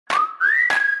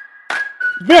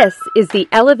This is the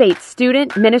Elevate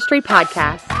Student Ministry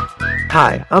Podcast.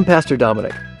 Hi, I'm Pastor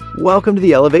Dominic. Welcome to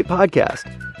the Elevate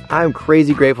Podcast. I'm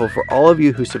crazy grateful for all of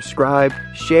you who subscribe,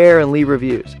 share, and leave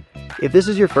reviews. If this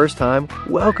is your first time,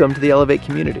 welcome to the Elevate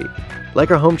community. Like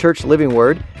our home church Living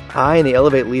Word, I and the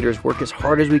Elevate leaders work as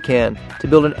hard as we can to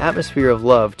build an atmosphere of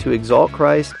love to exalt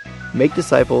Christ, make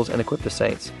disciples, and equip the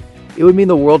saints. It would mean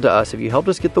the world to us if you helped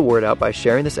us get the word out by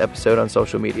sharing this episode on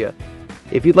social media.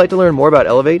 If you'd like to learn more about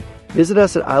Elevate, visit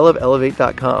us at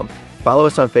iloveelevate.com. Follow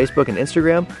us on Facebook and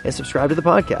Instagram, and subscribe to the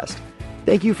podcast.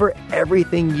 Thank you for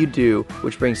everything you do,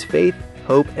 which brings faith,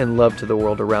 hope, and love to the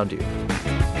world around you.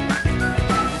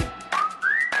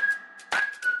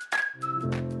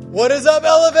 What is up,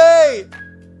 Elevate?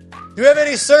 Do we have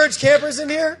any Surge campers in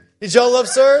here? Did y'all love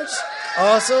Surge?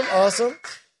 Awesome.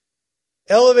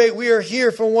 Elevate, we are here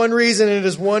for one reason, and it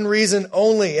is one reason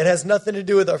only. It has nothing to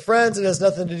do with our friends. It has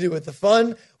nothing to do with the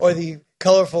fun or the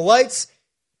colorful lights.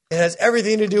 It has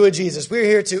everything to do with Jesus. We're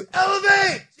here to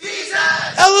elevate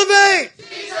Jesus. Elevate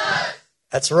Jesus.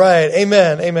 That's right.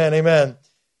 Amen.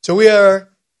 So we are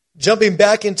jumping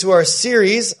back into our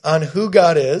series on who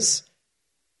God is.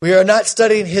 We are not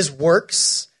studying his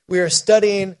works. We are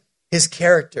studying his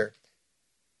character,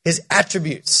 his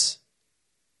attributes.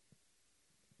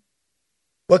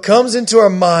 What comes into our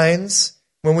minds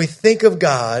when we think of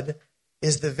God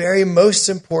is the very most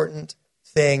important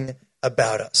thing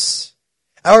about us.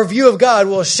 Our view of God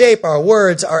will shape our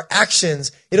words, our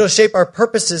actions. It'll shape our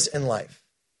purposes in life.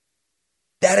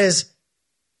 That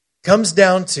comes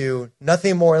down to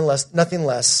nothing more and nothing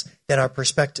less than our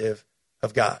perspective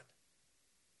of God.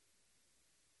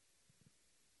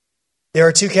 There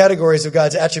are two categories of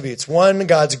God's attributes. One,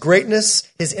 God's greatness,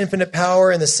 his infinite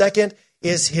power, and the second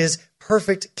is his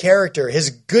perfect character, his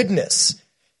goodness.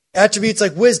 Attributes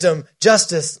like wisdom,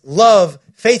 justice, love,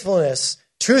 faithfulness,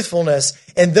 truthfulness,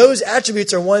 and those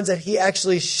attributes are ones that he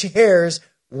actually shares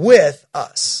with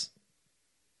us.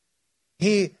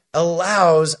 He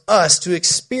allows us to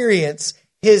experience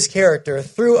his character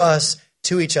through us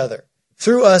to each other,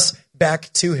 through us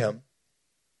back to him.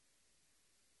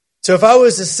 So if I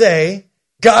was to say,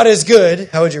 God is good,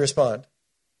 how would you respond?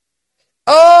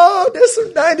 Oh, there's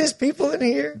some 90s people in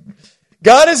here.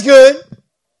 God is good,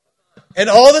 and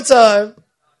all the time,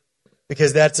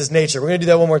 because that's his nature. We're going to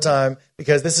do that one more time,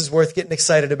 because this is worth getting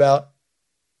excited about.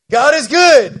 God is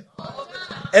good,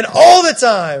 and all the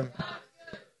time,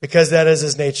 because that is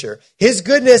his nature. His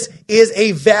goodness is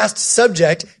a vast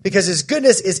subject, because his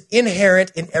goodness is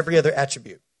inherent in every other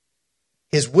attribute.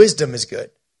 His wisdom is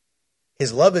good.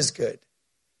 His love is good.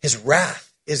 His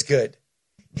wrath is good.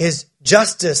 His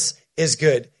justice is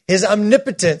good. His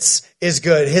omnipotence is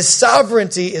good. His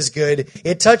sovereignty is good.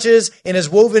 It touches and is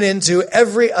woven into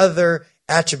every other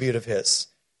attribute of his.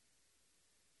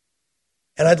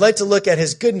 And I'd like to look at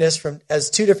his goodness as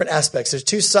two different aspects. There's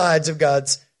two sides of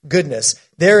God's goodness.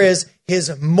 There is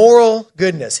his moral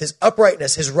goodness, his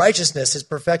uprightness, his righteousness, his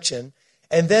perfection.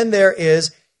 And then there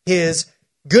is his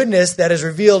goodness that is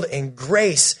revealed in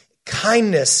grace,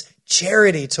 kindness,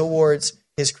 charity towards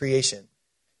his creation.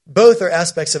 Both are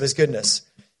aspects of his goodness.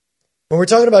 When we're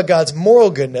talking about God's moral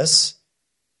goodness,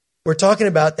 we're talking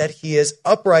about that he is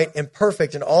upright and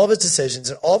perfect in all of his decisions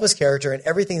and all of his character, and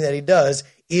everything that he does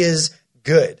is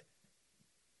good.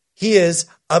 He is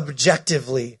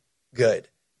objectively good.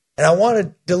 And I want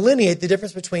to delineate the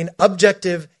difference between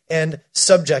objective and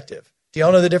subjective. Do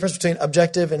y'all know the difference between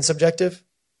objective and subjective?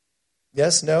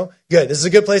 Yes? No? Good. This is a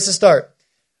good place to start.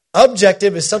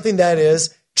 Objective is something that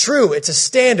is true. It's a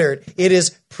standard. It is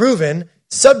proven.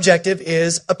 Subjective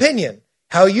is opinion,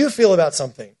 how you feel about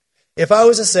something. If I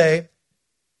was to say,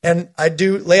 and I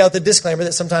do lay out the disclaimer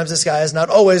that sometimes the sky is not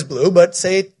always blue, but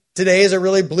say today is a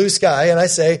really blue sky, and I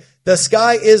say the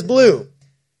sky is blue.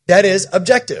 That is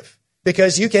objective,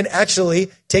 because you can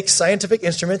actually take scientific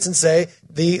instruments and say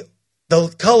the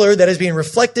color that is being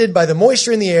reflected by the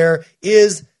moisture in the air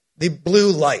is the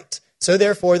blue light. So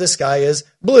therefore, the sky is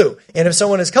blue. And if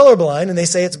someone is colorblind and they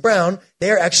say it's brown,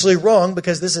 they are actually wrong,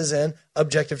 because this is an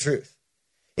objective truth.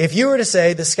 If you were to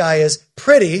say the sky is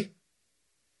pretty,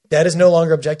 that is no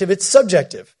longer objective. It's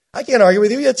subjective. I can't argue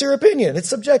with you. That's your opinion. It's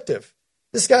subjective.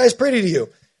 The sky is pretty to you.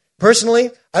 Personally,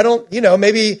 I don't,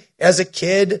 maybe as a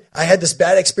kid, I had this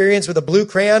bad experience with a blue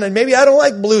crayon, and maybe I don't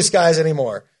like blue skies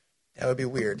anymore. That would be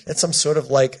weird. That's some sort of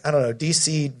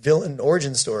DC villain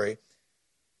origin story.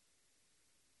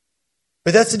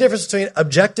 But that's the difference between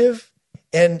objective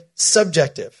and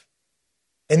subjective.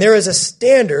 And there is a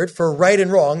standard for right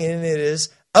and wrong, and it is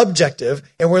objective.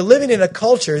 And we're living in a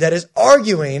culture that is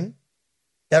arguing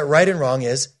that right and wrong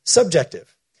is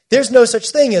subjective. There's no such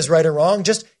thing as right or wrong,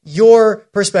 just your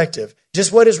perspective,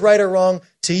 just what is right or wrong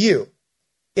to you.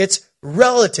 It's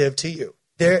relative to you.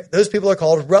 Those people are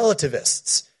called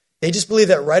relativists. They just believe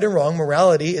that right and wrong,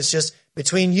 morality, is just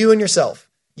between you and yourself.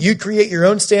 You create your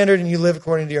own standard and you live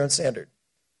according to your own standard.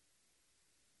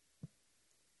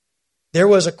 There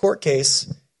was a court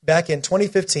case back in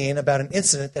 2015 about an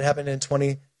incident that happened in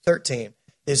 2013.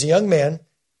 There's a young man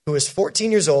who was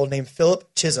 14 years old named Philip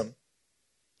Chisholm.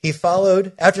 He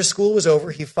followed, after school was over,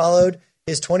 he followed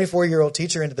his 24-year-old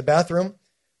teacher into the bathroom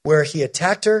where he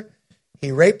attacked her,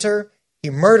 he raped her, he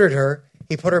murdered her,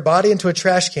 he put her body into a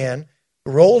trash can,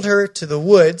 rolled her to the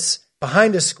woods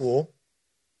behind his school.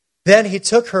 Then he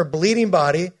took her bleeding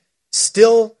body,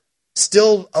 still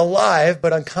alive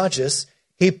but unconscious.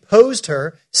 He posed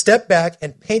her, stepped back,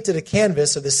 and painted a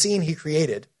canvas of the scene he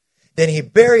created. Then he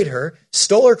buried her,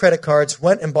 stole her credit cards,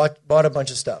 went and bought a bunch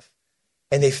of stuff.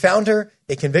 And they found her,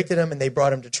 they convicted him, and they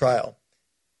brought him to trial.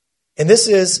 And this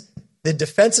is the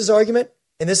defense's argument,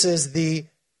 and this is the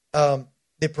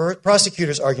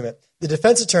prosecutor's argument. The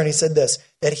defense attorney said this,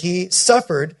 that he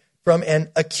suffered from an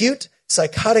acute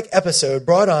psychotic episode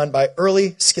brought on by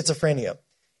early schizophrenia.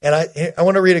 And I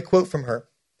want to read a quote from her.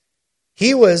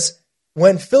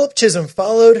 When Philip Chisholm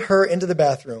followed her into the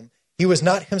bathroom, he was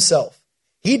not himself.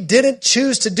 He didn't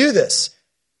choose to do this.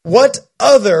 What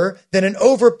other than an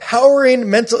overpowering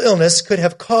mental illness could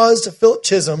have caused Philip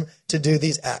Chisholm to do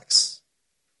these acts?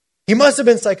 He must have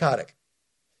been psychotic.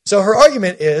 So her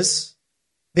argument is,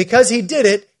 because he did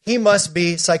it, he must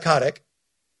be psychotic.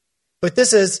 But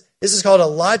this is called a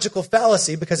logical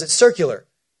fallacy because it's circular.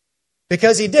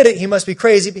 Because he did it, he must be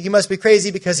crazy. He must be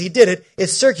crazy because he did it.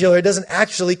 It's circular. It doesn't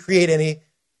actually create any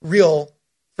real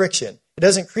friction. It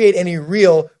doesn't create any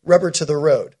real rubber to the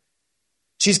road.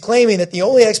 She's claiming that the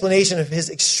only explanation of his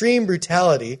extreme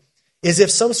brutality is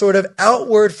if some sort of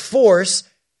outward force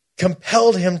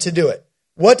compelled him to do it.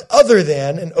 What other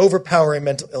than an overpowering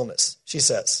mental illness, she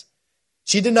says.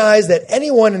 She denies that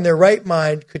anyone in their right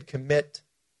mind could commit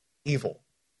evil.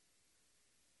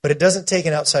 But it doesn't take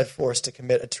an outside force to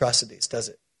commit atrocities, does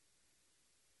it?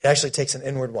 It actually takes an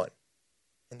inward one,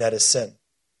 and that is sin.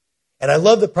 And I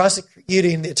love the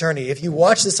prosecuting attorney. If you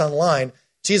watch this online,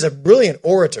 she's a brilliant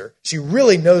orator. She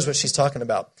really knows what she's talking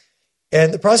about.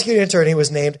 And the prosecuting attorney was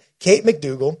named Kate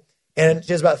McDougal, and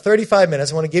she has about 35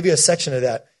 minutes. I want to give you a section of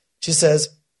that. She says,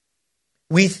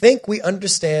 "We think we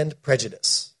understand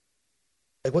prejudice."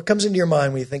 Like, what comes into your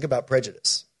mind when you think about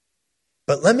prejudice?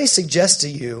 But let me suggest to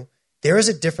you, there is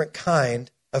a different kind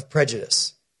of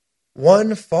prejudice,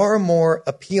 one far more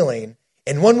appealing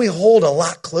and one we hold a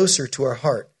lot closer to our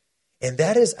heart. And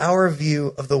that is our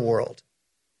view of the world.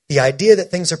 The idea that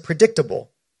things are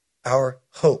predictable, our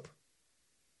hope.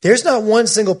 There's not one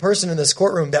single person in this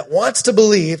courtroom that wants to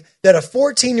believe that a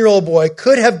 14-year-old boy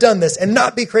could have done this and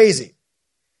not be crazy.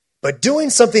 But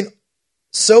doing something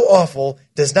so awful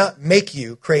does not make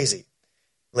you crazy.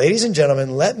 Ladies and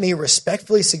gentlemen, let me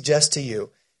respectfully suggest to you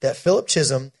that Philip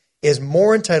Chisholm is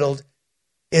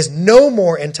no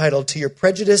more entitled to your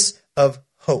prejudice of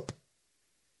hope.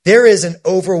 There is an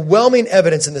overwhelming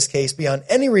evidence in this case beyond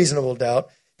any reasonable doubt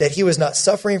that he was not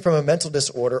suffering from a mental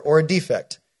disorder or a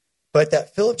defect, but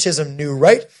that Philip Chisholm knew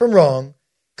right from wrong,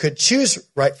 could choose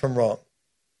right from wrong.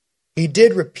 He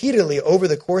did repeatedly over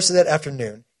the course of that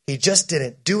afternoon. He just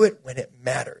didn't do it when it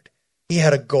mattered. He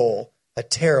had a goal, a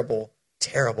terrible,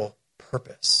 terrible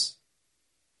purpose.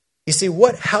 You see,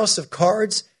 what house of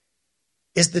cards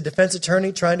is the defense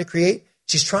attorney trying to create?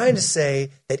 She's trying to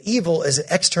say that evil is an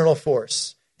external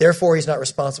force. Therefore, he's not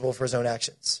responsible for his own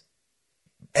actions.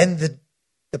 And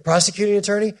the prosecuting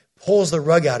attorney pulls the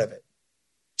rug out of it.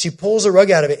 She pulls the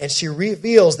rug out of it, and she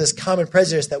reveals this common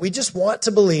prejudice that we just want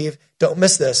to believe. Don't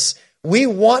miss this. We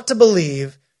want to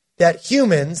believe that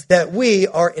humans, that we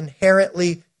are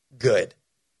inherently good.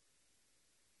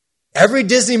 Every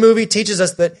Disney movie teaches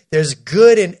us that there's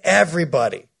good in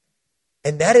everybody.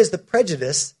 And that is the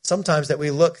prejudice sometimes that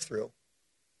we look through.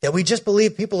 That we just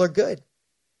believe people are good.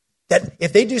 That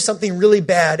if they do something really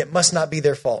bad, it must not be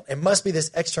their fault. It must be this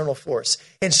external force.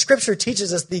 And Scripture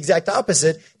teaches us the exact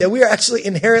opposite, that we are actually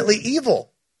inherently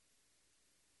evil.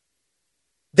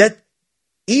 That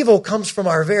evil comes from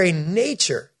our very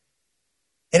nature.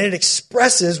 And it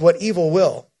expresses what evil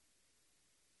will.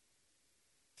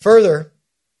 Further,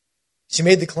 she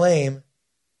made the claim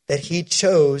that he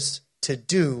chose to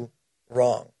do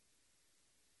wrong.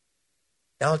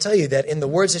 Now, I'll tell you that in the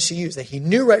words that she used, that he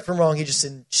knew right from wrong, he just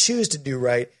didn't choose to do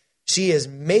right, she is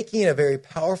making a very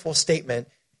powerful statement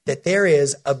that there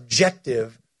is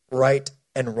objective right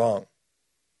and wrong.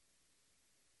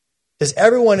 Does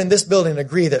everyone in this building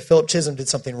agree that Philip Chisholm did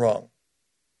something wrong?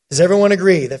 Does everyone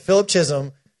agree that Philip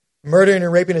Chisholm, murdering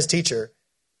and raping his teacher,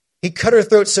 he cut her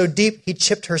throat so deep he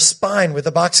chipped her spine with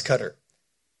a box cutter?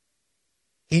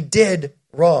 He did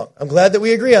wrong. I'm glad that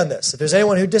we agree on this. If there's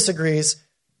anyone who disagrees,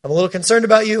 I'm a little concerned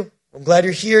about you. I'm glad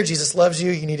you're here. Jesus loves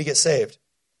you. You need to get saved.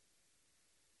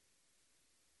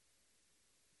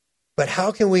 But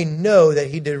how can we know that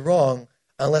he did wrong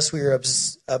unless we are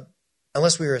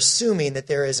assuming that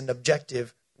there is an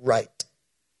objective right?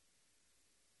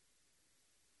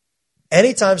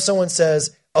 Anytime someone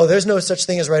says, oh, there's no such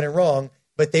thing as right and wrong,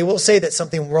 but they will say that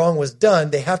something wrong was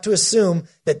done, they have to assume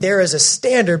that there is a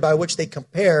standard by which they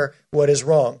compare what is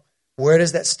wrong. Where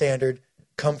does that standard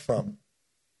come from?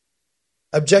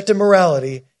 Objective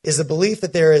morality is the belief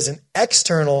that there is an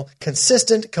external,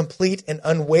 consistent, complete, and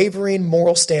unwavering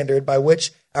moral standard by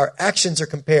which our actions are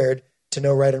compared to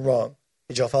know right and wrong.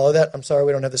 Did y'all follow that? I'm sorry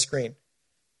we don't have the screen.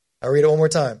 I'll read it one more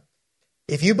time.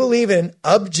 If you believe in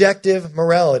objective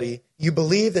morality, you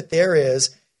believe that there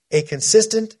is a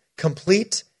consistent,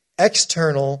 complete,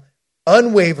 external,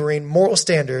 unwavering moral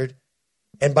standard,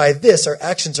 and by this our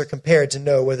actions are compared to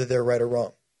know whether they're right or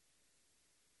wrong.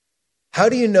 How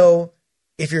do you know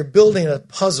if you're building a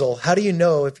puzzle? How do you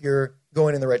know if you're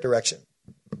going in the right direction?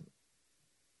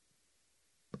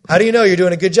 How do you know you're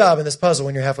doing a good job in this puzzle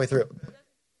when you're halfway through?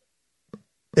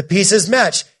 The pieces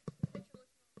match.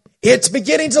 It's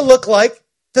beginning to look like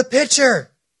the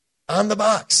picture on the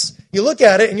box. You look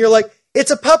at it and you're like,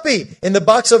 it's a puppy. And the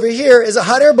box over here is a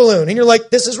hot air balloon. And you're like,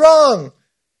 this is wrong.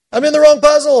 I'm in the wrong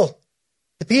puzzle.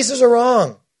 The pieces are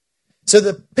wrong. So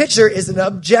the picture is an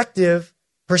objective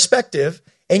perspective,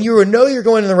 and you will know you're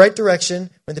going in the right direction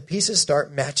when the pieces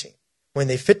start matching, when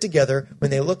they fit together,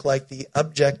 when they look like the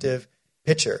objective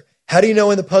picture. How do you know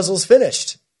when the puzzle's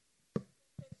finished?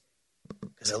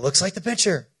 Because it looks like the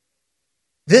picture.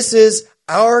 This is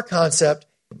our concept,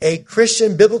 a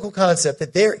Christian biblical concept,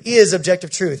 that there is objective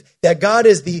truth, that God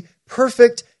is the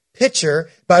perfect picture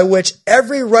by which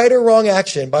every right or wrong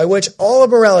action, by which all of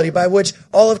morality, by which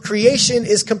all of creation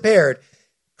is compared.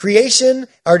 Creation,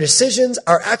 our decisions,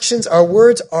 our actions, our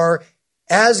words are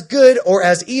as good or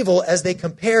as evil as they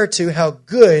compare to how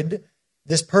good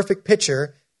this perfect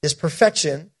picture, this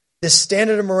perfection, this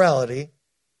standard of morality,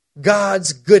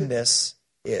 God's goodness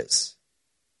is.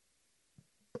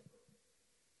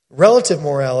 Relative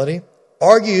morality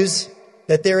argues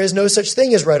that there is no such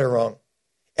thing as right or wrong.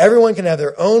 Everyone can have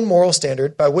their own moral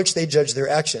standard by which they judge their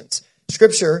actions.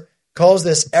 Scripture calls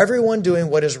this everyone doing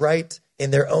what is right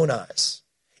in their own eyes.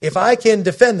 If I can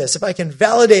defend this, if I can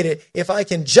validate it, if I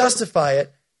can justify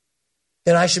it,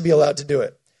 then I should be allowed to do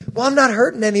it. Well, I'm not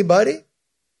hurting anybody.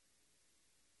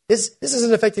 This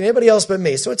isn't affecting anybody else but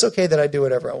me, so it's okay that I do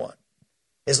whatever I want.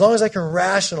 As long as I can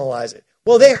rationalize it.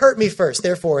 Well, they hurt me first,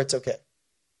 therefore it's okay.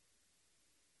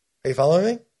 Are you following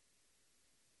me?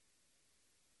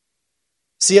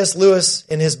 C.S. Lewis,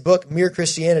 in his book, Mere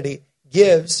Christianity,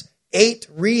 gives 8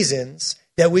 reasons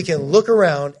that we can look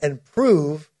around and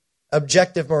prove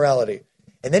objective morality.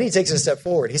 And then he takes it a step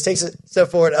forward. He takes it a step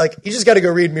forward. Like, you just got to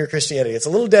go read Mere Christianity. It's a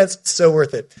little dense, it's so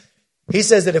worth it. He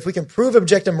says that if we can prove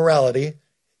objective morality,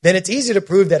 then it's easy to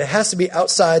prove that it has to be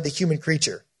outside the human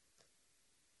creature.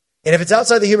 And if it's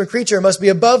outside the human creature, it must be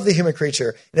above the human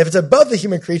creature. And if it's above the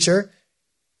human creature,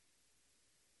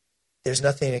 there's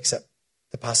nothing except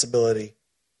the possibility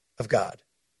of God.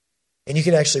 And you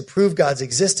can actually prove God's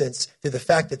existence through the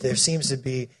fact that there seems to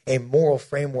be a moral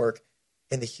framework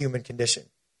in the human condition.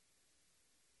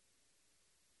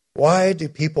 Why do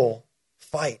people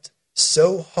fight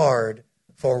so hard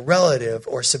for relative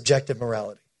or subjective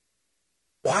morality?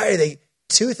 Why are they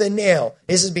tooth and nail?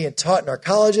 This is being taught in our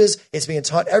colleges. It's being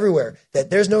taught everywhere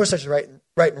that there's no such right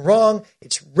and wrong.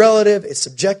 It's relative. It's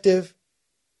subjective.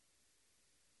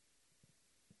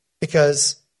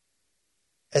 Because,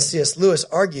 as C.S. Lewis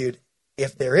argued,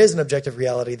 if there is an objective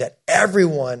reality that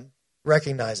everyone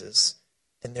recognizes,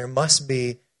 then there must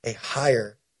be a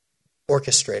higher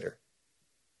orchestrator.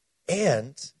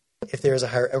 And if there is a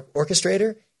higher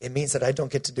orchestrator, it means that I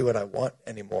don't get to do what I want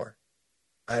anymore.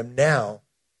 I'm now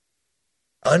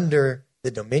under the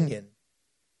dominion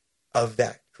of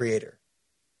that creator.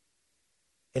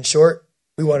 In short,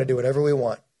 we want to do whatever we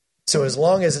want. So as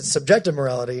long as it's subjective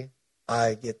morality,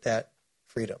 I get that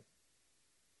freedom.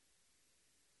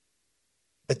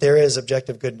 But there is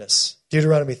objective goodness.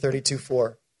 Deuteronomy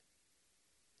 32:4.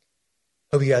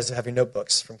 Hope you guys have your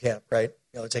notebooks from camp, right?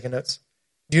 Y'all are taking notes?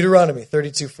 Deuteronomy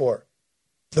 32:4.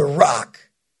 The rock,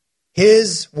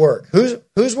 his work.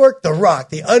 Whose work? The rock,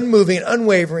 the unmoving,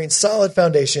 unwavering, solid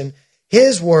foundation.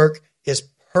 His work is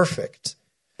perfect.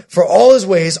 For all his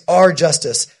ways are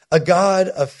justice, a God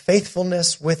of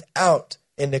faithfulness without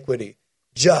iniquity,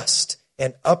 just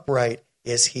and upright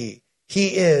is he.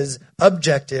 He is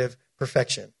objective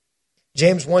perfection.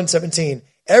 James 1:17,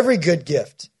 every perfect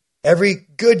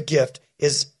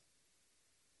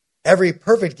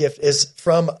gift is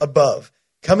from above,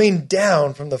 coming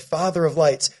down from the Father of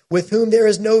lights, with whom there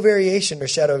is no variation or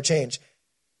shadow of change.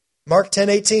 Mark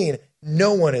 10:18,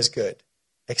 no one is good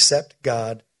except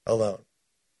God alone.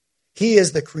 He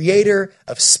is the creator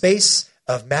of space,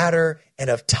 of matter, and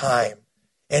of time.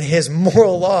 And his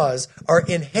moral laws are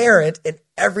inherent in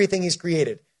everything he's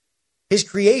created. His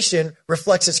creation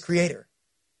reflects its creator.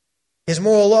 His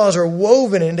moral laws are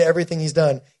woven into everything he's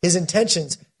done. His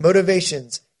intentions,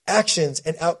 motivations, actions,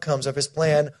 and outcomes of his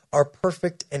plan are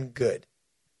perfect and good.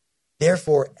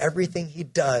 Therefore, everything he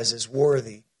does is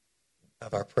worthy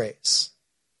of our praise.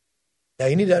 Now,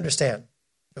 you need to understand,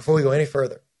 before we go any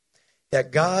further,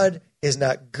 that God is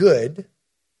not good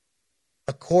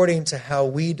according to how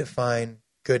we define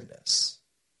goodness.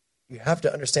 You have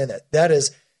to understand that. That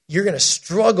is, you're going to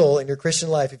struggle in your Christian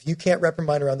life if you can't wrap your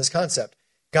mind around this concept.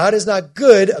 God is not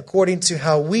good according to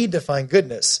how we define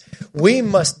goodness. We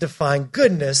must define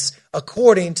goodness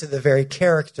according to the very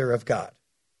character of God.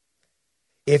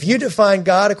 If you define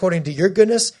God according to your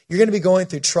goodness, you're going to be going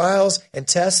through trials and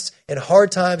tests and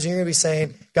hard times, and you're going to be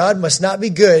saying, God must not be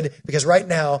good because right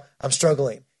now I'm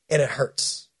struggling and it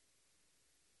hurts.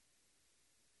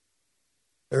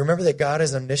 But remember that God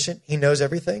is omniscient. He knows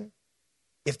everything.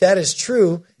 If that is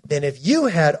true, then if you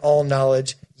had all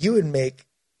knowledge, you would make,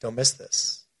 don't miss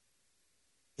this.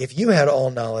 If you had all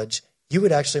knowledge, you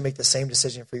would actually make the same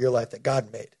decision for your life that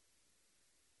God made.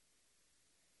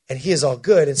 And he is all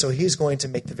good, and so he's going to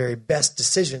make the very best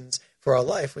decisions for our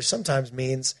life, which sometimes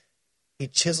means he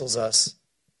chisels us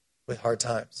with hard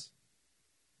times.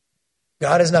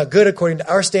 God is not good according to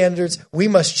our standards. We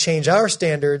must change our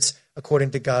standards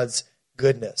according to God's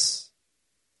goodness.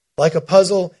 Like a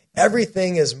puzzle,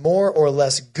 everything is more or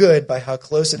less good by how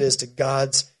close it is to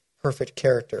God's perfect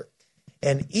character.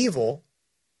 And evil,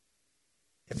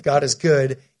 if God is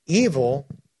good, evil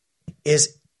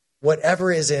is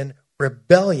whatever is in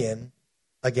rebellion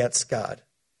against God.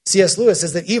 C.S. Lewis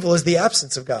says that evil is the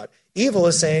absence of God. Evil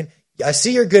is saying, I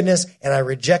see your goodness and I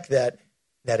reject that.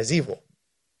 That is evil.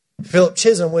 Philip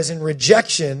Chisholm was in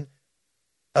rejection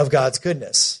of God's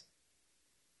goodness.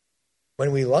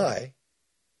 When we lie,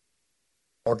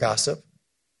 or gossip,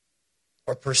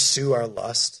 or pursue our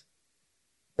lust,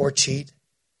 or cheat,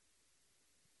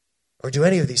 or do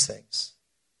any of these things,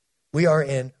 we are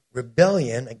in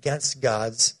rebellion against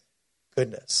God's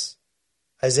goodness.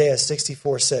 Isaiah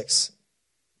 64:6.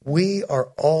 We are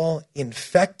all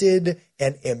infected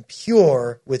and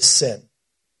impure with sin.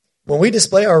 When we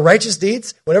display our righteous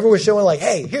deeds, whenever we're showing like,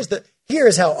 hey, here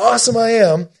is how awesome I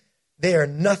am, they are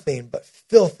nothing but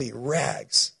filthy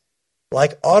rags.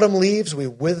 Like autumn leaves, we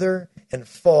wither and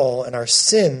fall, and our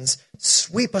sins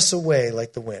sweep us away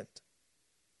like the wind.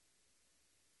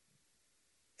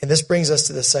 And this brings us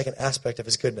to the second aspect of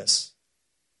his goodness.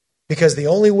 Because the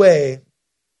only way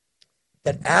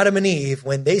that Adam and Eve,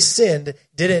 when they sinned,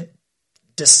 didn't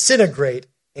disintegrate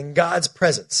in God's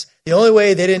presence. The only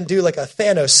way they didn't do like a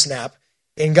Thanos snap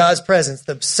in God's presence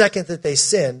the second that they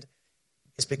sinned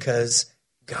is because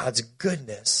God's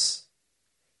goodness,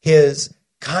 his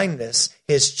kindness,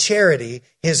 his charity,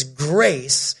 his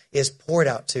grace is poured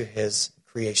out to his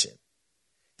creation.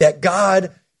 That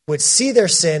God would see their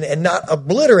sin and not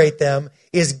obliterate them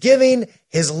is giving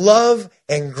his love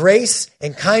and grace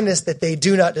and kindness that they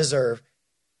do not deserve.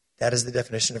 That is the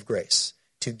definition of grace,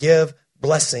 to give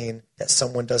blessing that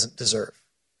someone doesn't deserve.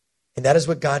 And that is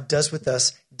what God does with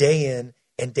us day in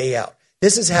and day out.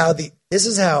 This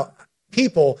is how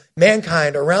people,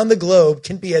 mankind around the globe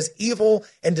can be as evil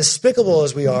and despicable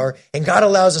as we are, and God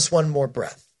allows us one more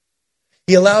breath.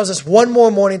 He allows us one more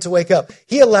morning to wake up.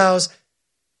 He allows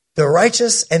the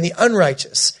righteous and the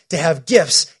unrighteous to have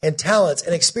gifts and talents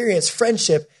and experience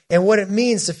friendship and what it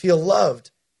means to feel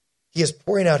loved. He is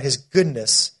pouring out his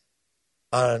goodness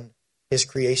on his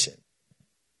creation.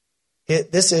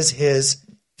 This is his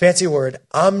fancy word,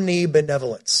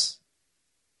 omnibenevolence.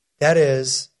 That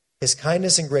is his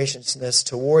kindness and graciousness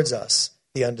towards us,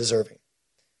 the undeserving.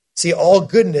 See, all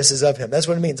goodness is of him. That's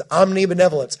what it means,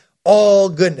 omnibenevolence. All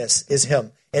goodness is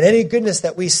him. And any goodness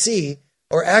that we see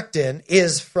or act in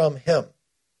is from him.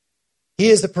 He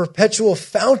is the perpetual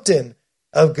fountain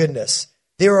of goodness.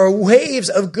 There are waves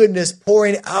of goodness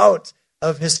pouring out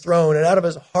of his throne and out of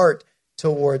his heart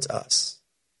towards us.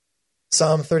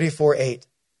 Psalm 34:8.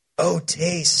 Oh,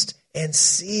 taste and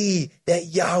see that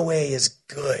Yahweh is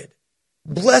good.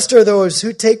 Blessed are those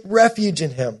who take refuge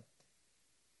in him.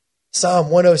 Psalm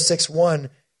 106:1.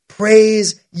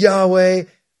 Praise Yahweh.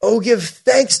 Oh, give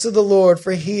thanks to the Lord,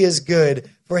 for he is good,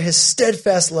 for his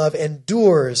steadfast love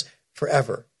endures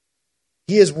forever.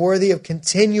 He is worthy of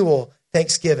continual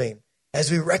thanksgiving as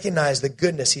we recognize the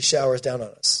goodness he showers down on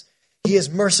us. He is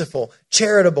merciful,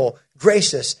 charitable,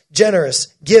 gracious, generous,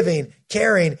 giving,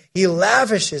 caring. He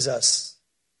lavishes us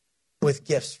with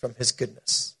gifts from his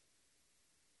goodness.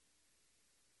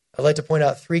 I'd like to point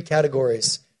out 3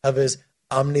 categories of his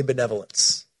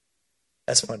omnibenevolence.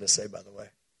 That's fun to say, by the way.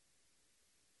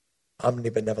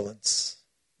 Omnibenevolence.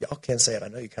 Y'all can't say it. I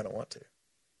know you kind of want to.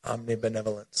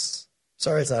 Omnibenevolence.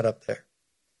 Sorry it's not up there.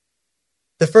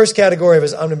 The first category of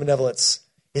his omnibenevolence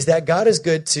is that God is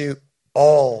good to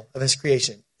all of his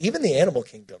creation, even the animal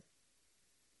kingdom.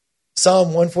 Psalm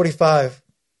 145,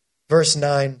 verse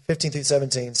 9, 15 through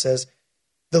 17 says,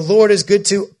 "The Lord is good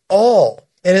to all,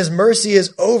 and his mercy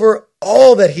is over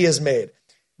all that he has made.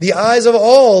 The eyes of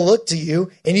all look to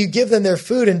you, and you give them their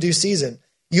food in due season.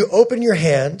 You open your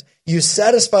hand, you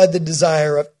satisfy the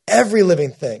desire of every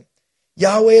living thing.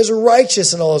 Yahweh is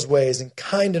righteous in all his ways and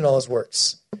kind in all his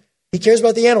works." He cares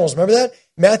about the animals. Remember that?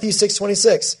 Matthew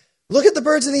 6:26. "Look at the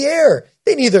birds of the air.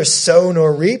 They neither sow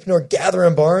nor reap nor gather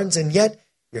in barns, and yet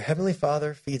your heavenly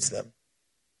Father feeds them."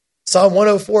 Psalm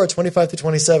 104, 25 through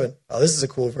 27. Oh, this is a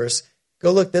cool verse.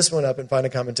 Go look this one up and find a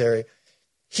commentary.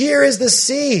 "Here is the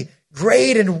sea,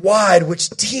 great and wide, which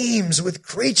teems with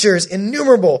creatures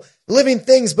innumerable, living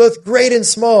things both great and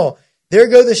small. There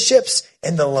go the ships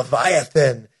and the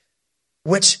Leviathan,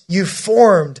 which you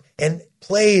formed and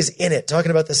plays in it,"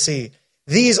 talking about the sea.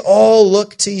 "These all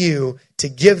look to you to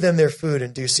give them their food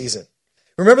in due season."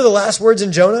 Remember the last words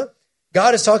in Jonah?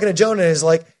 God is talking to Jonah and is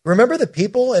like, remember the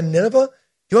people in Nineveh? Do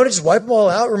you want to just wipe them all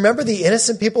out? Remember the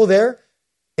innocent people there?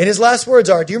 And his last words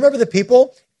are, do you remember the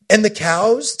people and the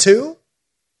cows too?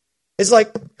 It's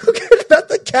like, who cares about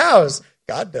the cows?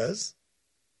 God does.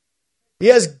 He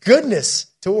has goodness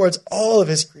towards all of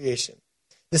his creation.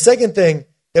 The second thing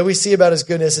that we see about his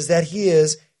goodness is that he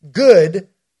is good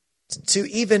to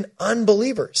even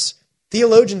unbelievers.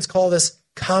 Theologians call this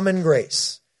common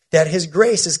grace, that his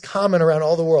grace is common around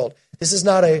all the world. This is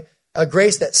not a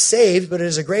grace that saves, but it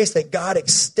is a grace that God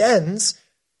extends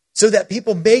so that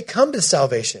people may come to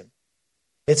salvation.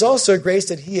 It's also a grace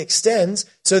that he extends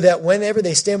so that whenever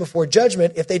they stand before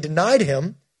judgment, if they denied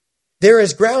him, there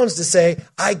is grounds to say,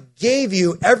 I gave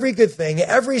you every good thing,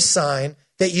 every sign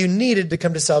that you needed to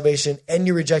come to salvation, and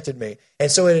you rejected me.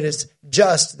 And so it is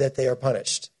just that they are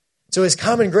punished. So his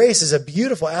common grace is a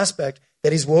beautiful aspect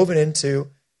that he's woven into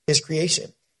his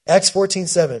creation. Acts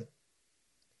 14:7.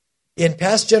 "In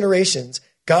past generations,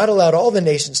 God allowed all the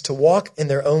nations to walk in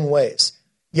their own ways.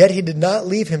 Yet he did not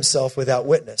leave himself without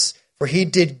witness. For he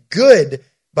did good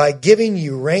by giving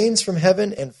you rains from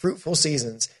heaven and fruitful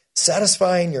seasons,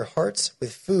 satisfying your hearts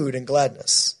with food and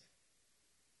gladness."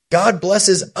 God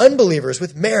blesses unbelievers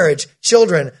with marriage,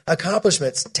 children,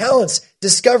 accomplishments, talents,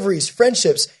 discoveries,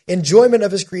 friendships, enjoyment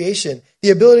of his creation, the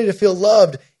ability to feel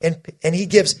loved, and he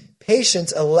gives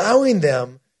patience, allowing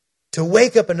them to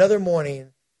wake up another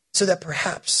morning so that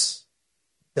perhaps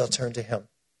they'll turn to him.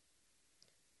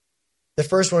 The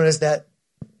first one is that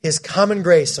his common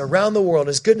grace around the world,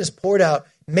 his goodness poured out,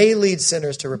 may lead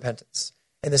sinners to repentance.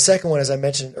 And the second one, as I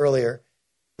mentioned earlier,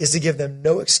 is to give them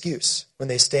no excuse when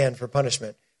they stand for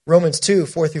punishment. Romans 2,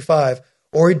 4 through 5.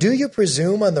 "Or do you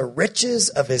presume on the riches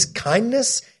of his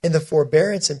kindness in the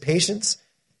forbearance and patience,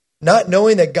 not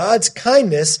knowing that God's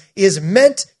kindness is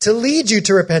meant to lead you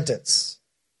to repentance?"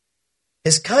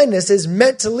 His kindness is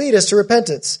meant to lead us to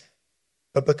repentance.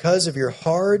 "But because of your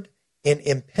hard and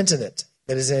impenitent,"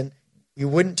 that is in, you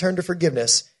wouldn't turn to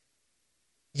forgiveness,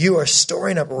 "you are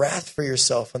storing up wrath for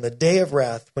yourself on the day of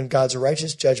wrath when God's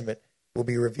righteous judgment will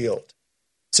be revealed."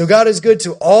 So God is good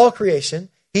to all creation.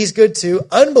 He's good to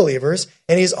unbelievers,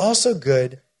 and he's also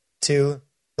good to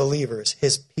believers,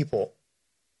 his people.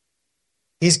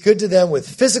 He's good to them with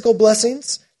physical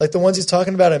blessings, like the ones he's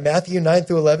talking about in Matthew 9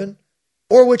 through 11.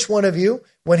 "Or which one of you,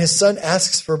 when his son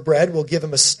asks for bread, will give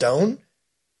him a stone?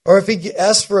 Or if he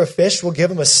asks for a fish, will give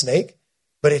him a snake?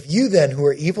 But if you then, who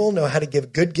are evil, know how to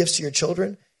give good gifts to your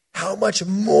children, how much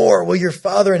more will your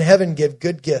Father in heaven give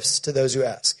good gifts to those who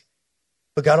ask?"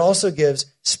 But God also gives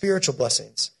spiritual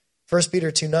blessings. 1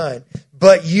 Peter 2:9,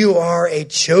 "But you are a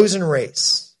chosen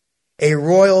race, a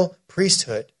royal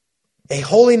priesthood, a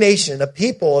holy nation, a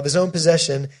people of his own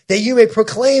possession, that you may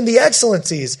proclaim the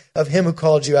excellencies of him who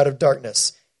called you out of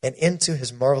darkness and into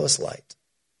his marvelous light."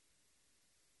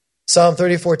 Psalm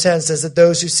 34:10 says that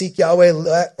those who seek Yahweh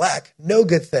lack no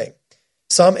good thing.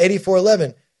 Psalm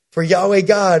 84:11, "For Yahweh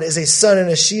God is a sun and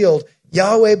a shield.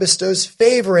 Yahweh bestows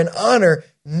favor and honor.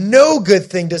 No good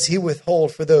thing does he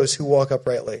withhold for those who walk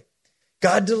uprightly."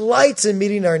 God delights in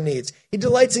meeting our needs. He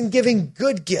delights in giving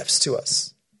good gifts to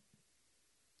us.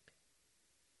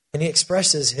 And he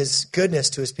expresses his goodness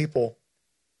to his people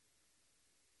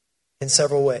in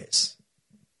several ways.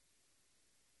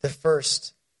 The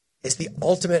first is the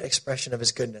ultimate expression of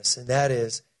his goodness, and that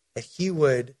is that he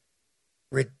would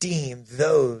redeem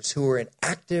those who were in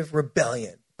active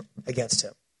rebellion against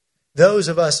him. Those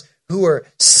of us who were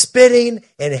spitting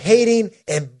and hating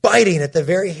and biting at the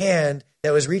very hand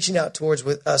that was reaching out towards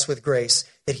us with grace,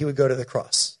 that he would go to the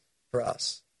cross for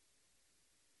us.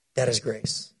 That is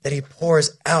grace. That he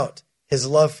pours out his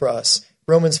love for us.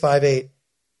 Romans 5:8,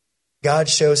 God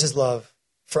shows his love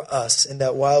for us in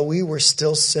that while we were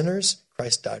still sinners,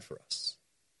 Christ died for us.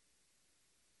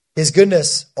 His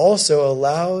goodness also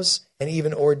allows and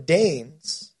even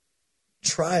ordains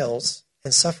trials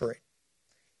and suffering.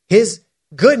 His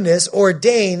goodness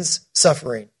ordains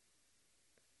suffering.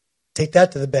 Take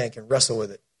that to the bank and wrestle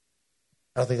with it.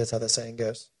 I don't think that's how that saying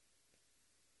goes.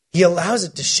 He allows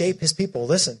it to shape his people.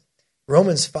 Listen,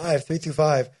 Romans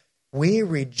 5:3-5, we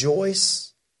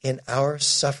rejoice in our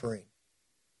suffering,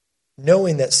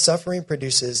 knowing that suffering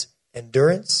produces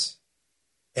endurance.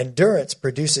 Endurance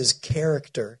produces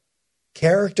character.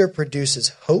 Character produces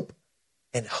hope,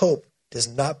 and hope does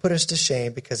not put us to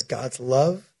shame because God's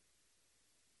love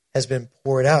has been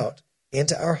poured out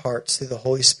into our hearts through the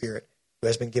Holy Spirit who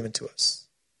has been given to us.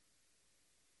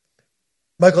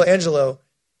 Michelangelo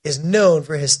is known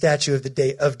for his statue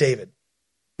of David.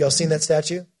 Y'all seen that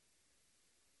statue?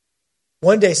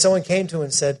 One day someone came to him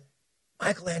and said,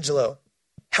 Michelangelo,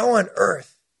 how on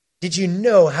earth did you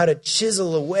know how to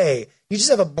chisel away? You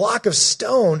just have a block of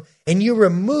stone and you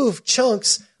remove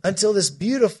chunks until this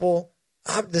beautiful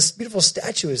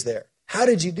statue is there. How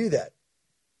did you do that?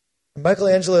 And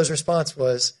Michelangelo's response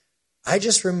was, I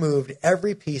just removed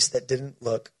every piece that didn't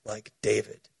look like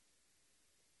David.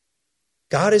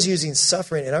 God is using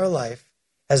suffering in our life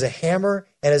as a hammer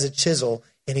and as a chisel,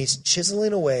 and he's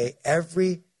chiseling away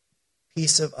every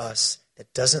piece of us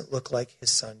that doesn't look like his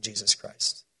son, Jesus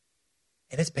Christ.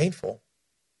 And it's painful,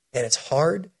 and it's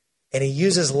hard, and he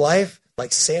uses life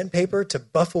like sandpaper to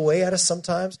buff away at us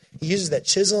sometimes. He uses that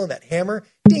chisel and that hammer,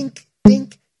 dink,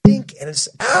 dink, dink, and it's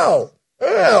ow,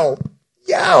 ow,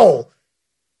 yow.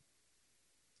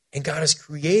 And God is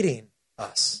creating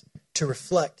us to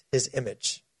reflect his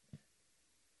image.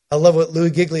 I love what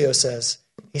Louis Giglio says.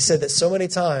 He said that so many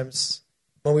times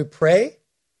when we pray,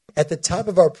 at the top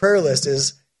of our prayer list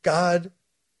is, God,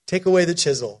 take away the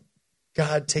chisel.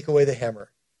 God, take away the hammer.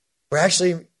 We're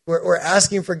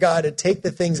asking for God to take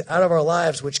the things out of our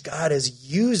lives which God is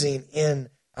using in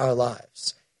our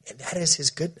lives. And that is his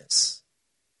goodness.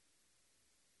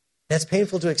 That's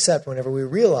painful to accept whenever we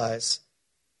realize,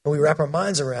 when we wrap our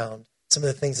minds around some of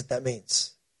the things that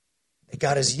means. That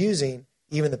God is using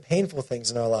even the painful things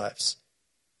in our lives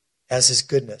as his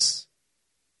goodness.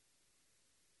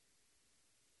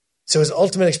 So his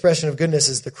ultimate expression of goodness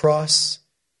is the cross.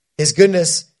 His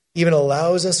goodness even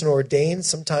allows us and ordains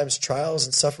sometimes trials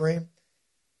and suffering.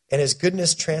 And his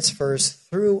goodness transfers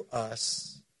through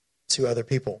us to other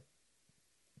people.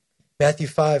 Matthew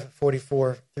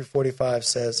 5:44-45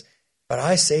 says, but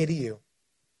I say to you,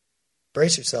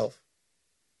 brace yourself,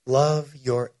 love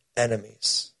your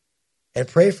enemies, and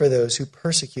pray for those who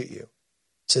persecute you,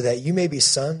 so that you may be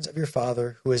sons of your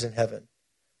Father who is in heaven.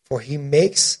 For he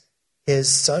makes his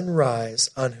sun rise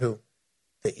on who?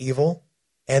 The evil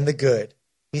and the good.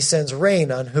 He sends rain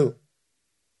on who?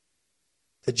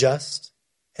 The just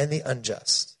and the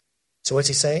unjust. So what's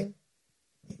he saying?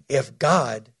 If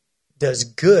God does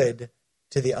good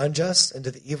to the unjust and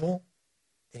to the evil,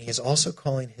 then he is also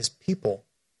calling his people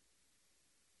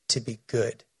to be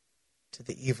good to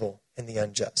the evil and the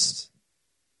unjust.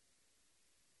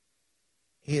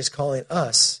 He is calling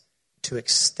us to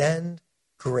extend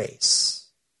grace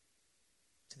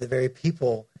to the very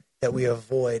people that we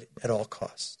avoid at all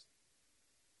costs.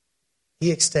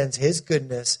 He extends his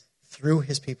goodness through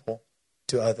his people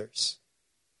to others.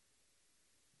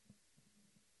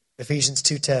 Ephesians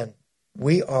 2:10,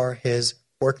 we are his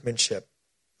workmanship,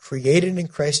 created in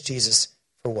Christ Jesus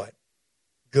for what?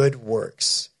 Good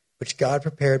works, which God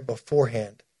prepared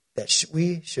beforehand that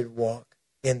we should walk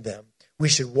in them. We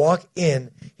should walk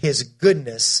in his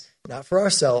goodness, not for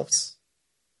ourselves.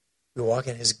 We walk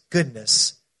in his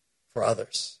goodness for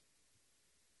others,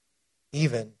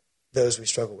 even those we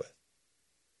struggle with.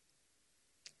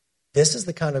 This is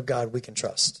the kind of God we can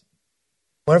trust.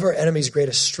 One of our enemy's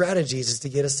greatest strategies is to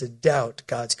get us to doubt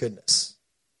God's goodness.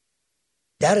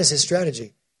 That is his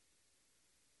strategy.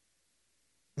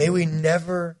 May we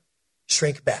never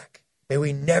shrink back. May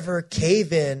we never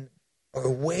cave in or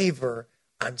waver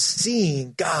on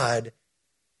seeing God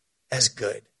as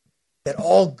good. That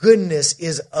all goodness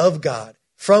is of God,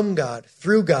 from God,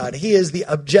 through God. He is the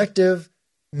objective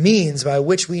means by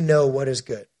which we know what is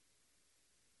good.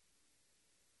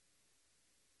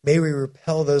 May we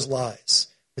repel those lies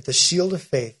with the shield of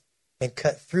faith and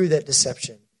cut through that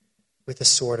deception with the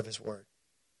sword of his word.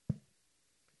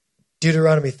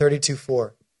 Deuteronomy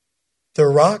 32:4. The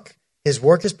rock, his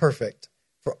work is perfect,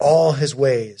 for all his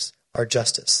ways are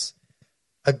justice.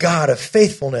 A God of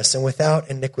faithfulness and without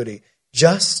iniquity,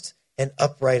 just and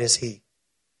upright is he.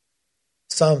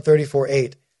 Psalm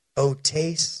 34:8. Oh,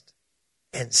 taste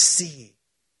and see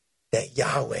that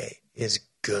Yahweh is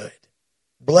good.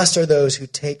 Blessed are those who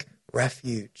take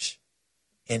refuge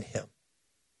in him.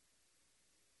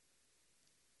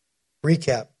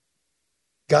 Recap.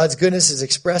 God's goodness is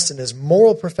expressed in his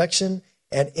moral perfection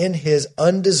and in his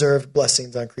undeserved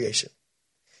blessings on creation.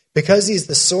 Because he's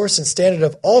the source and standard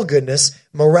of all goodness,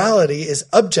 morality is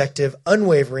objective,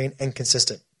 unwavering, and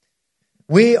consistent.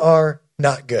 We are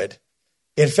not good.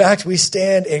 In fact, we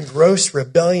stand in gross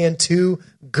rebellion to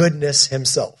goodness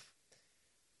himself.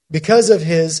 Because of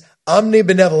his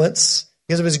omnibenevolence,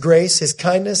 because of his grace, his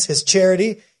kindness, his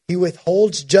charity, he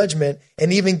withholds judgment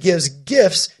and even gives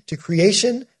gifts to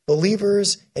creation,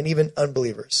 believers, and even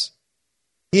unbelievers.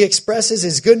 He expresses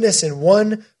his goodness in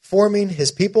 1, forming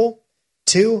his people,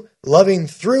 2, loving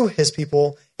through his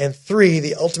people, and 3,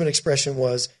 the ultimate expression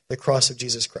was the cross of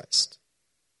Jesus Christ.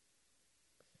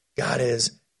 God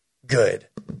is good.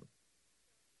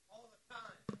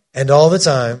 And all the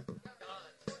time.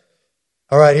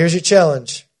 All right, here's your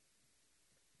challenge.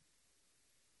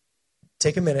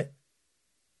 Take a minute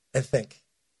and think.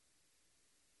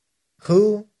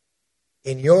 Who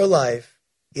in your life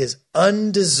is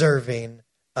undeserving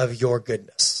of your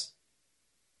goodness?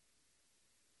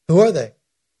 Who are they?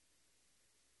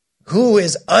 Who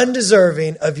is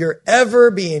undeserving of your ever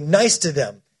being nice to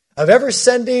them, of ever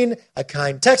sending a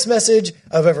kind text message,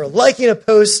 of ever liking a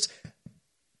post,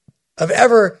 of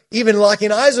ever even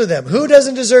locking eyes with them? Who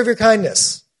doesn't deserve your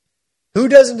kindness? Who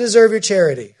doesn't deserve your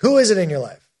charity? Who is it in your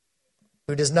life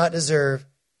who does not deserve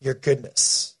your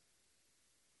goodness?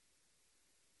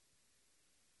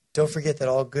 Don't forget that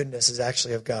all goodness is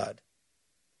actually of God.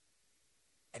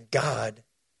 And God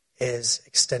is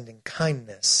extending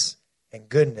kindness and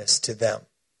goodness to them.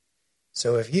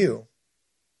 So if you...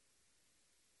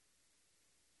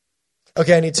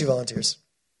 Okay, I need 2 volunteers.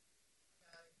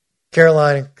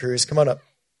 Caroline and Cruz, come on up.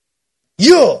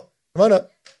 You! Come on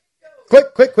up.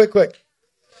 Quick.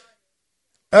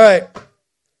 All right.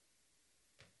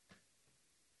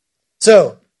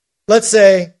 So, let's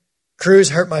say Cruz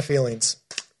hurt my feelings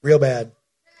real bad.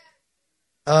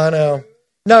 No,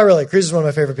 not really. Cruz is one of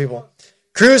my favorite people.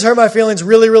 Cruz hurt my feelings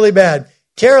really, really bad.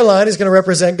 Caroline is going to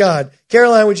represent God.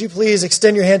 Caroline, would you please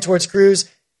extend your hand towards Cruz?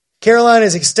 Caroline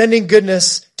is extending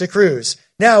goodness to Cruz.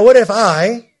 Now, what if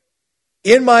I,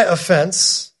 in my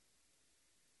offense,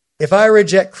 if I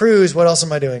reject Cruz, what else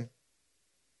am I doing?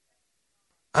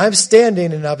 I'm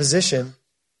standing in opposition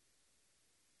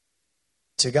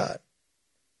to God.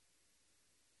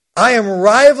 I am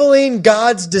rivaling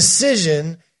God's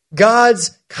decision,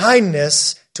 God's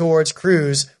kindness towards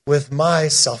Cruz with my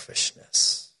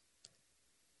selfishness.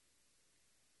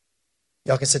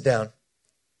 Y'all can sit down.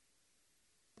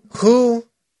 Who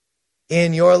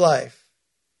in your life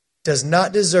does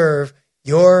not deserve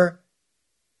your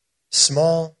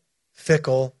small,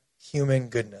 fickle, human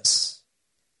goodness?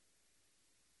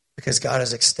 Because God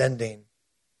is extending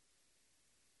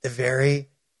the very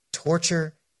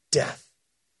torture, death,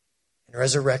 and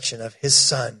resurrection of his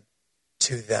Son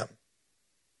to them.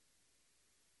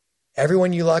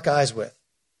 Everyone you lock eyes with,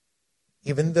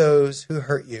 even those who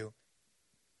hurt you,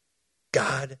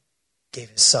 God gave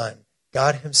his Son.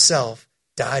 God himself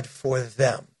died for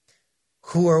them.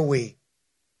 Who are we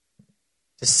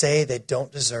to say they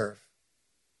don't deserve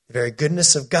the very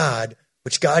goodness of God,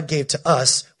 which God gave to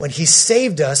us when he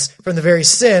saved us from the very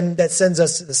sin that sends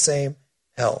us to the same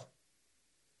hell?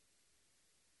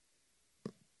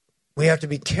 We have to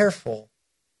be careful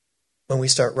when we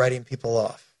start writing people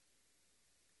off.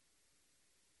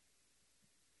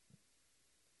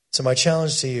 So my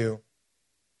challenge to you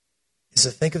is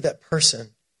to think of that person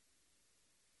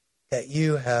that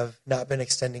you have not been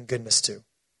extending goodness to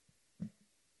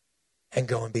and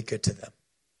go and be good to them.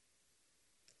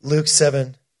 Luke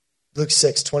 6,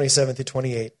 27 through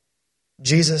 28.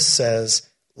 Jesus says,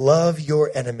 love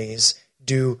your enemies,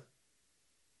 do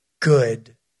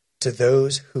good to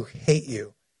those who hate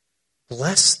you,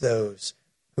 bless those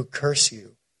who curse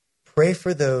you, pray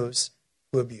for those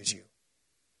who abuse you.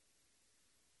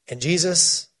 And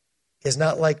Jesus is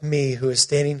not like me, who is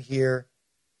standing here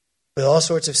with all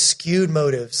sorts of skewed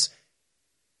motives,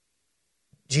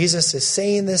 Jesus is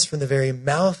saying this from the very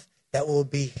mouth that will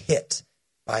be hit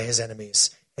by his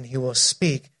enemies, and he will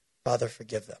speak, Father,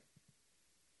 forgive them.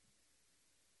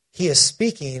 He is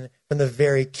speaking from the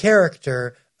very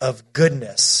character of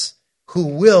goodness, who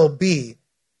will be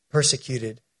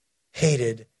persecuted,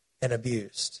 hated, and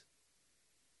abused.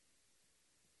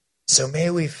 So may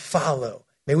we follow,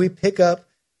 may we pick up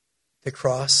the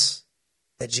cross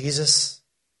that Jesus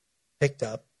picked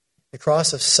up, the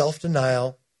cross of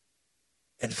self-denial,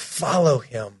 and follow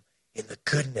him in the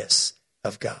goodness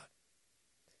of God.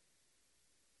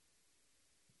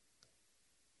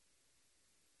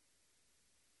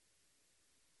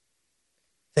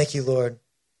 Thank you, Lord,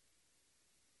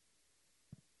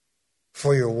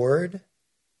 for your word.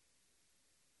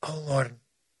 Oh, Lord,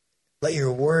 let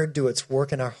your word do its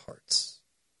work in our hearts.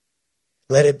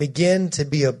 Let it begin to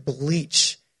be a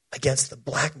bleach against the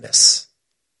blackness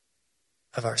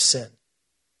of our sin.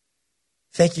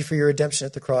 Thank you for your redemption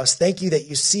at the cross. Thank you that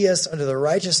you see us under the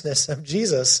righteousness of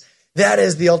Jesus. That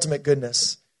is the ultimate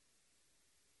goodness.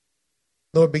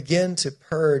 Lord, begin to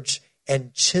purge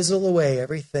and chisel away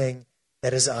everything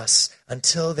that is us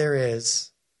until there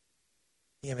is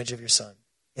the image of your Son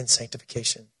in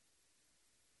sanctification.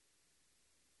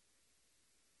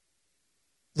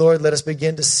 Lord, let us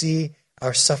begin to see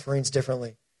our sufferings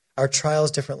differently, our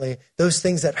trials differently, those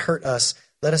things that hurt us.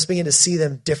 Let us begin to see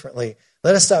them differently.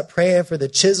 Let us stop praying for the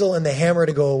chisel and the hammer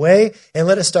to go away, and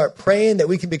let us start praying that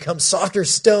we can become softer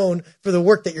stone for the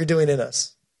work that you're doing in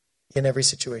us in every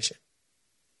situation.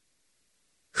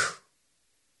 Whew.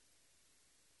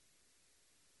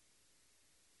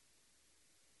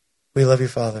 We love you,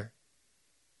 Father.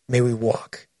 May we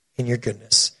walk in your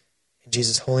goodness. In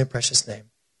Jesus' holy and precious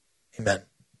name, amen.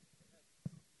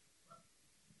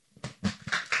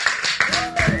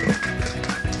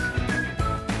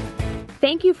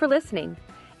 Thank you for listening.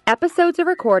 Episodes are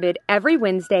recorded every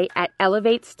Wednesday at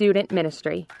Elevate Student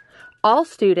Ministry. All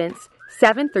students,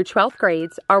 7th through 12th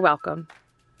grades, are welcome.